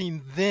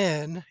interesting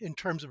then, in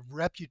terms of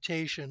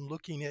reputation,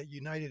 looking at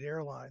United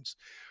Airlines,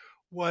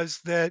 was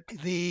that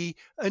the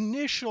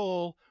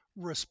initial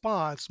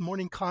response,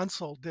 Morning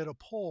Consult did a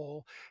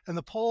poll, and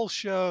the poll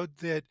showed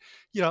that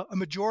a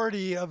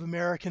majority of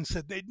Americans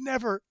said they'd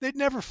never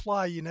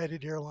fly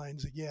United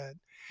Airlines again,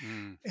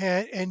 Mm.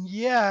 and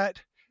yet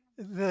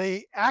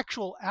the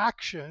actual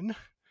action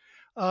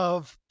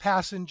of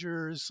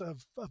passengers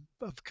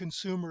of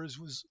consumers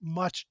was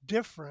much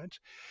different.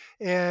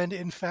 And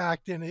in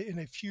fact, in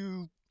a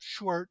few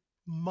short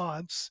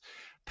months,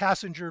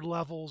 passenger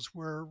levels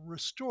were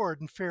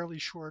restored in fairly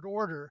short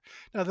order.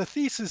 Now, the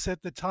thesis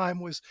at the time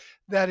was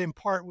that in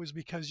part was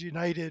because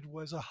United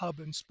was a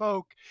hub and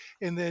spoke,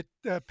 and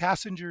that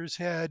passengers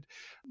had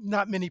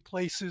not many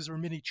places or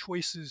many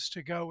choices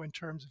to go in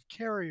terms of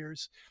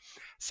carriers.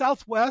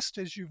 Southwest,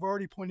 as you've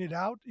already pointed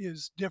out,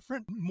 is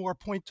different, more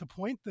point to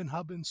point than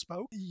hub and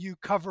spoke. You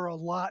cover a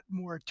lot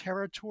more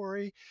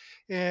territory,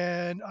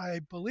 and I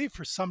believe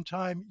for some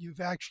time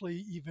you've actually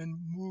even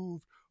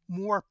moved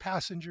more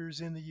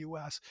passengers in the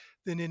US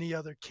than any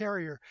other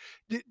carrier.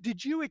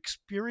 Did you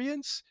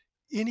experience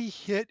any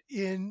hit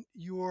in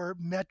your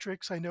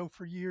metrics? I know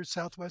for years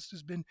Southwest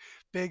has been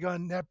big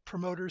on net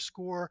promoter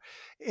score.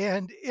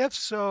 And if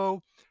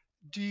so,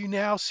 do you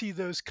now see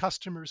those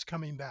customers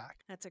coming back?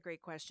 That's a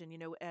great question.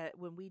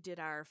 When we did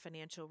our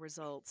financial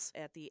results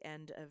at the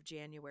end of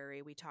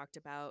January, we talked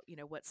about,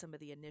 what some of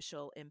the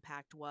initial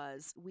impact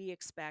was. We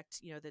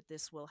expect, that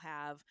this will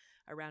have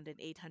around an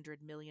 $800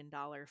 million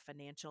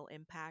financial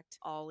impact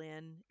all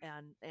in.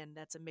 And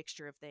that's a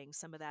mixture of things.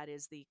 Some of that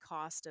is the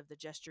cost of the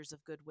gestures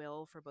of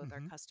goodwill for both our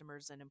Hmm.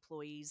 customers and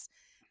employees.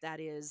 That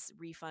is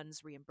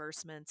refunds,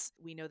 reimbursements.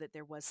 We know that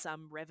there was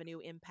some revenue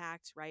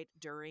impact, right,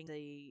 during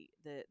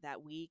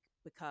that week,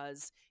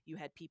 because you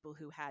had people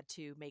who had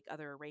to make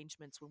other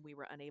arrangements when we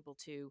were unable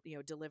to,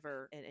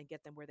 deliver and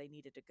get them where they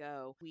needed to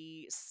go.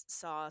 We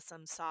saw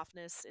some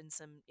softness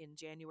in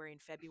January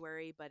and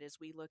February, but as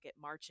we look at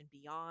March and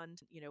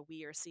beyond,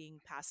 we are seeing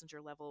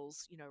passenger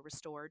levels,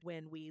 restored.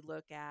 When we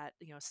look at,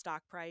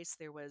 stock price,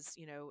 there was,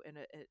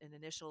 an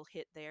initial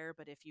hit there,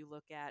 but if you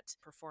look at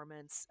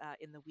performance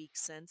in the week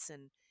since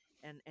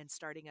and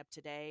starting up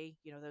today,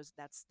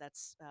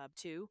 that's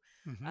two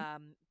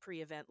Hmm.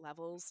 pre-event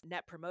levels.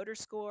 Net promoter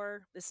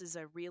score. This is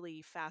a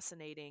really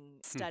fascinating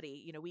Hmm.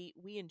 study.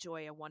 We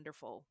enjoy a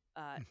wonderful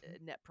Hmm.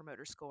 net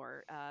promoter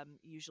score,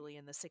 usually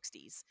in the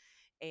 60s,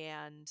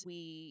 and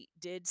we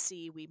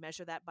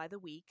measure that by the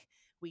week.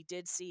 We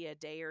did see a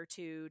day or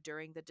two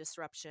during the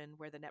disruption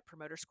where the net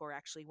promoter score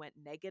actually went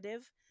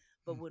negative,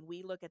 but when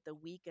we look at the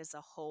week as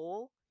a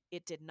whole,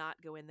 it did not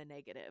go in the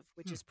negative,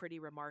 which Hmm. is pretty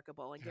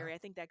remarkable. And Yeah. Gary, I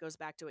think that goes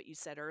back to what you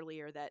said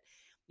earlier, that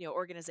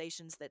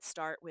organizations that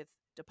start with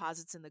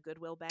deposits in the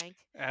Goodwill Bank,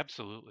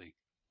 Absolutely.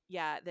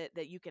 yeah,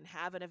 that you can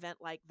have an event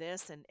like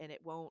this and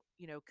it won't,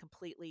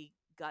 completely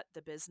gut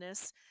the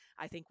business.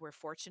 I think we're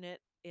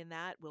fortunate in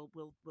that.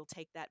 We'll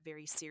take that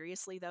very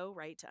seriously, though,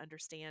 right, to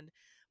understand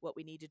what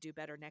we need to do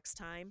better next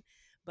time.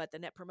 But the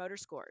net promoter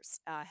scores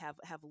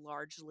have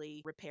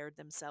largely repaired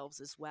themselves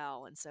as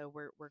well, and so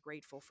we're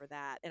grateful for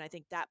that. And I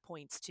think that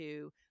points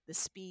to the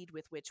speed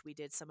with which we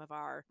did some of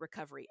our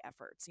recovery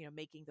efforts,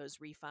 making those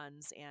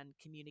refunds and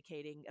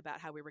communicating about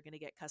how we were going to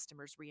get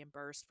customers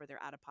reimbursed for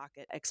their out of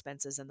pocket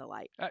expenses and the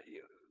like.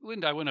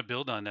 Linda, I want to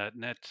build on that,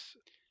 and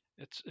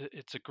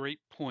it's a great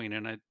point.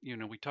 And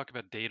we talk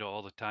about data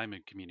all the time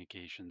in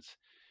communications,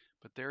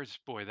 but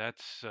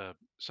that's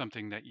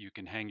something that you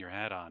can hang your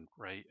hat on,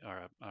 right?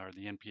 Are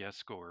the NPS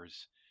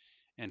scores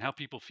and how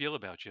people feel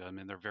about you. I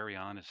mean, they're very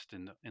honest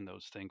in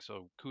those things.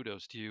 So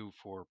kudos to you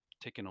for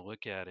taking a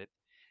look at it.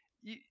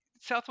 You,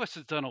 Southwest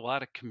has done a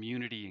lot of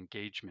community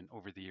engagement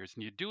over the years,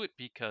 and you do it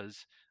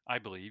because I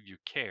believe you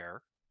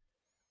care,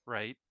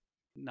 right?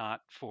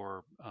 Not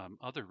for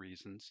other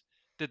reasons.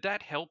 Did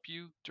that help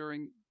you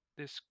during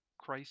this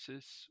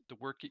crisis? The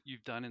work that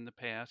you've done in the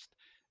past,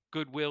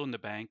 goodwill in the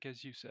bank,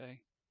 as you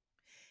say.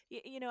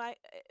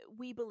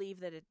 We believe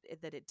that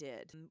it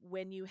did.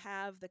 When you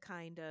have the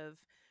kind of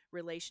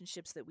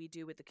relationships that we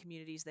do with the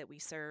communities that we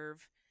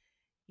serve.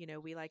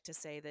 We like to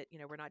say that,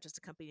 we're not just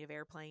a company of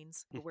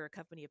airplanes, but we're a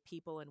company of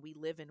people, and we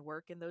live and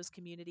work in those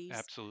communities.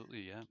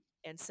 Absolutely, yeah.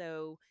 And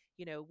so,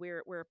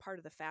 we're a part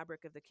of the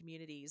fabric of the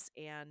communities,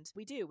 and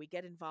we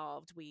get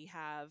involved. We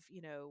have,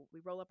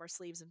 we roll up our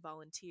sleeves and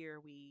volunteer.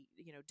 We,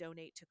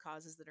 donate to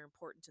causes that are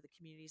important to the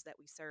communities that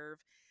we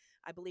serve.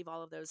 I believe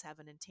all of those have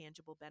an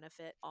intangible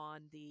benefit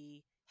on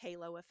the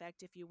halo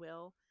effect, if you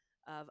will,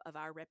 of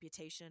our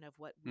reputation, of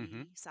what Hmm.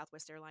 we,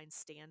 Southwest Airlines,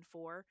 stand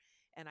for.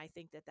 And I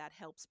think that that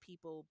helps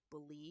people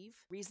believe,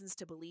 reasons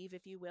to believe,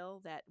 if you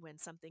will, that when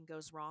something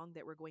goes wrong,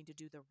 that we're going to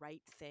do the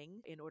right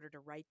thing in order to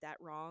right that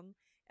wrong.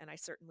 And I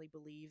certainly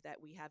believe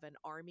that we have an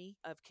army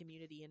of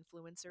community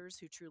influencers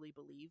who truly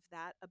believe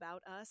that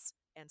about us.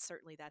 And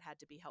certainly that had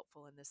to be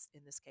helpful in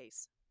this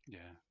case.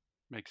 Yeah,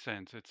 makes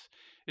sense.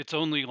 It's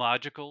only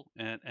logical,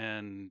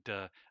 and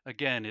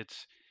again,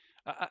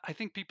 I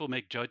think people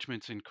make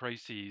judgments in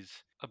crises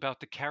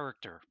about the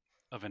character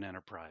of an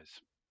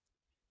enterprise,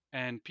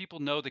 and people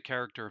know the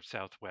character of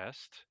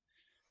Southwest.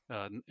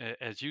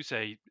 As you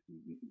say,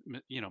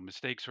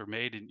 mistakes were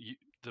made, and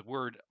the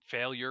word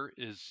failure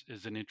is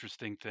an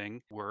interesting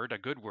word, a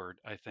good word,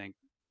 I think,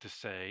 to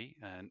say,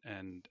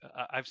 and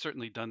I've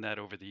certainly done that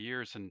over the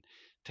years and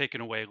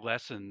taken away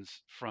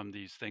lessons from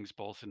these things,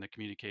 both in the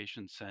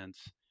communication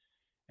sense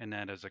and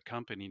that as a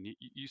company. And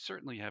you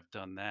certainly have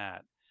done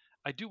that.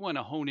 I do want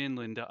to hone in,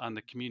 Linda, on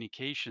the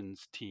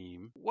communications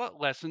team. What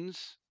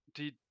lessons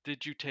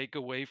did you take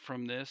away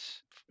from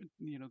this?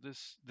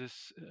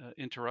 This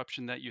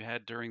interruption that you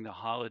had during the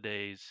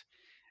holidays,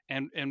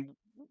 and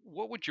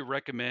what would you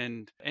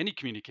recommend any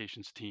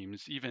communications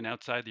teams, even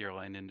outside the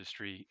airline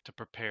industry, to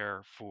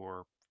prepare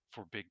for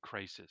big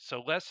crisis?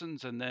 So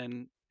lessons, and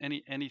then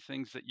any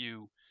things that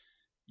you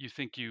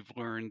think you've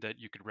learned that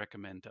you could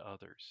recommend to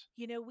others.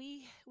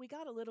 We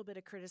got a little bit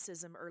of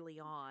criticism early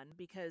on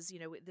because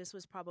this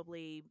was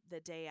probably the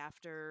day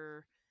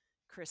after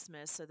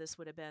Christmas, so this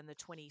would have been the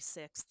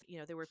 26th.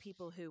 There were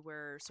people who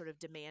were sort of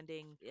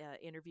demanding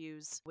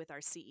interviews with our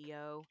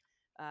CEO.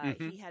 Hmm.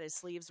 He had his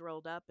sleeves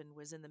rolled up and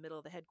was in the middle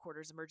of the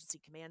headquarters emergency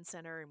command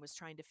center and was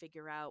trying to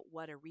figure out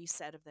what a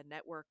reset of the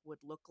network would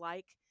look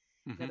like.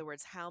 In Hmm. other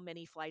words, how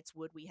many flights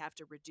would we have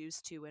to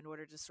reduce to in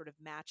order to sort of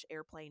match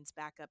airplanes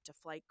back up to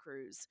flight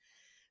crews?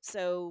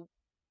 So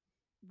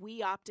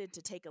we opted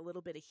to take a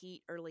little bit of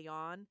heat early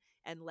on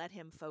and let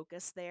him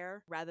focus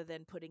there rather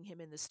than putting him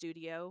in the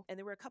studio. And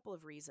there were a couple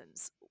of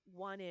reasons.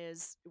 One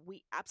is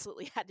we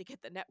absolutely had to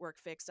get the network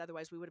fixed.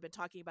 Otherwise, we would have been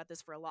talking about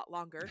this for a lot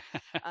longer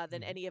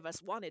than Mhm. any of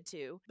us wanted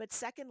to. But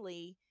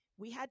secondly,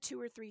 we had two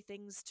or three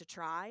things to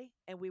try,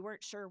 and we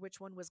weren't sure which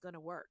one was going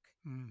to work.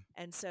 Mm.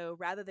 And so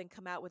rather than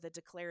come out with a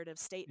declarative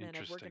statement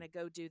of we're going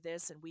Interesting. to go do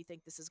this and we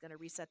think this is going to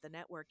reset the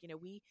network,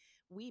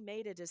 we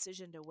made a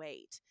decision to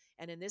wait.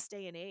 And in this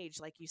day and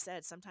age, like you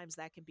said, sometimes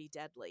that can be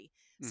deadly.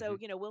 So,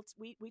 Hmm.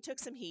 we took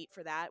some heat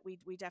for that. We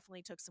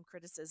definitely took some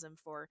criticism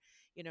for,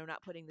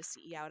 not putting the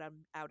CE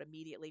out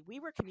immediately. We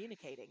were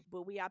communicating,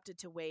 but we opted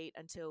to wait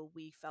until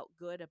we felt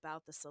good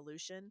about the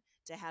solution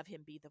to have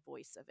him be the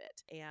voice of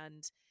it.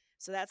 And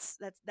so that's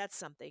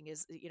something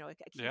is,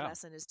 a key Yeah.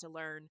 lesson is to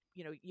learn,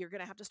 you're going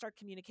to have to start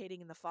communicating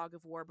in the fog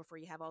of war before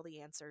you have all the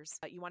answers.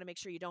 You want to make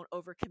sure you don't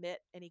overcommit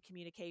any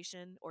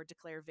communication or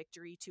declare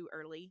victory too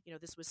early.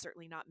 This was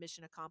certainly not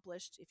mission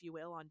accomplished, if you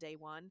will, on day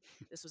one.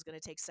 This was going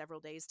to take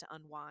several days to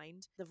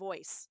unwind. The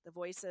voice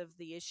of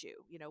the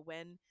issue.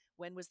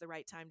 When was the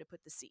right time to put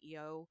the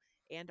CEO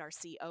and our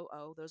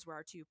COO, those were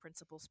our two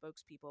principal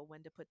spokespeople,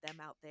 when to put them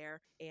out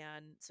there.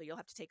 And so you'll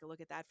have to take a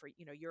look at that for,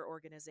 your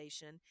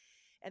organization.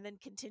 And then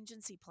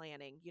contingency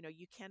planning.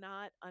 You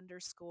cannot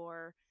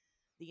underscore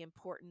the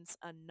importance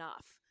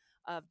enough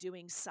of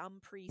doing some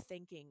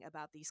pre-thinking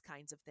about these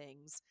kinds of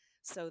things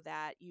so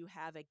that you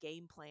have a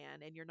game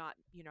plan and you're not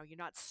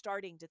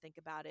starting to think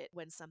about it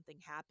when something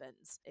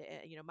happens.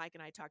 Mike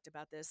and I talked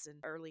about this and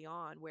early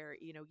on where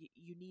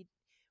you need,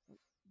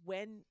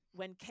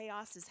 when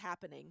chaos is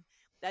happening,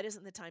 that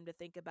isn't the time to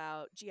think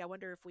about, gee, I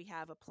wonder if we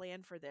have a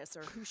plan for this,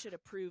 or who should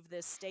approve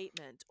this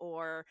statement,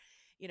 or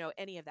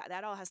any of that.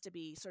 That all has to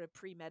be sort of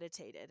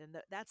premeditated, and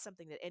that's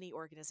something that any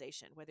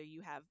organization, whether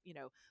you have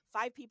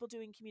 5 people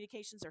doing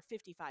communications or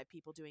 55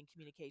 people doing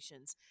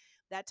communications,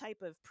 that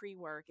type of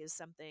pre-work is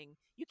something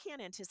you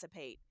can't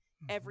anticipate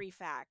Mhm. every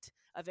fact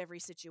of every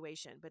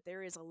situation, but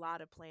there is a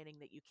lot of planning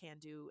that you can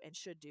do and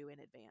should do in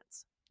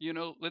advance.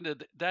 Linda,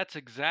 that's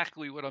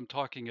exactly what I'm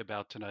talking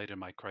about tonight in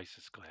my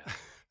crisis class.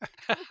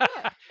 Oh,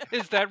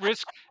 good. Is that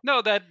risk?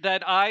 No,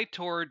 that eye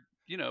toward,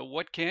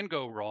 what can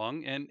go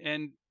wrong,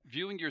 and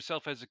viewing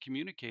yourself as a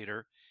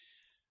communicator,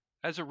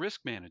 as a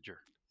risk manager,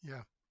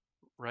 Yeah.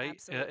 right?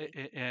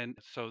 Absolutely. And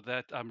so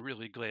that I'm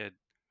really glad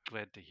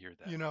to hear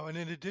that. And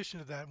in addition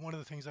to that, one of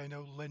the things I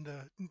know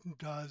Linda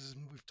does,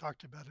 and we've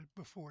talked about it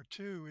before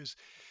too, is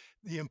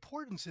the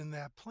importance in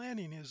that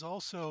planning is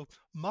also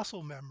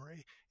muscle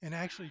memory and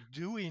actually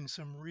doing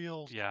some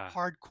real Yeah.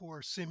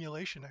 hardcore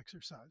simulation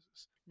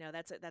exercises. No,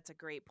 that's a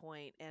great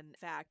point. And in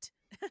fact,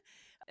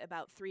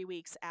 about 3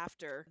 weeks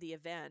after the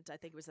event, I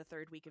think it was the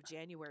third week of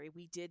January,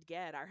 we did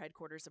get our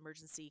headquarters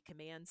emergency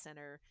command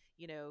center,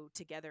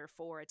 together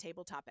for a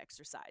tabletop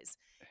exercise,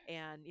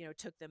 and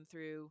took them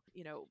through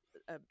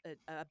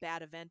a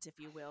bad event, if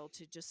you will,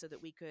 to just so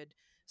that we could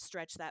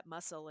stretch that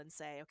muscle and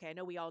say, okay, I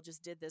know we all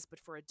just did this, but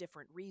for a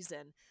different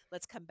reason.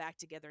 Let's come back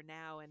together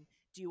now. And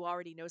do you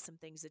already know some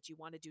things that you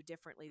want to do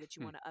differently, that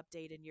you want to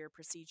update in your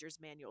procedures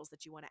manuals,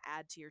 that you want to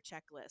add to your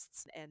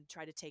checklists, and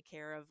try to take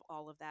care of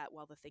all of that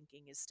while the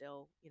thinking is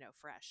still,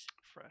 fresh?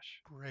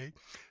 Fresh. Great.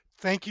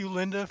 Thank you,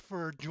 Linda,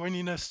 for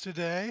joining us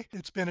today.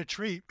 It's been a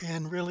treat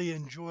and really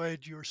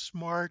enjoyed your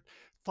smart,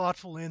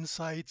 thoughtful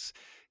insights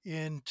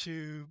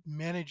into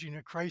managing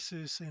a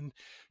crisis and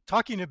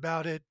talking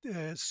about it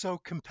so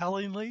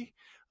compellingly,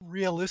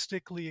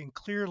 realistically, and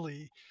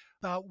clearly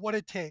about what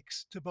it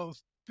takes to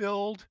both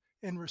build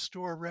and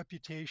restore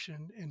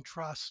reputation and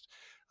trust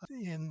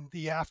in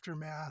the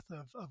aftermath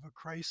of a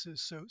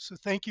crisis. So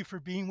thank you for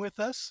being with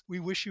us.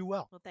 We wish you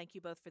well. Well, thank you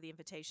both for the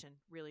invitation.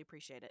 Really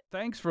appreciate it.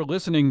 Thanks for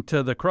listening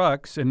to The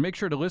Crux, and make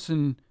sure to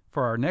listen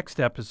for our next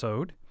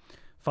episode.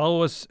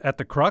 Follow us at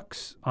The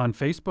Crux on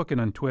Facebook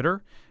and on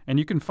Twitter, and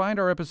you can find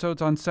our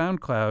episodes on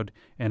SoundCloud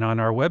and on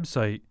our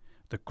website,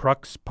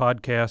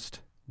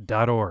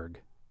 thecruxpodcast.org.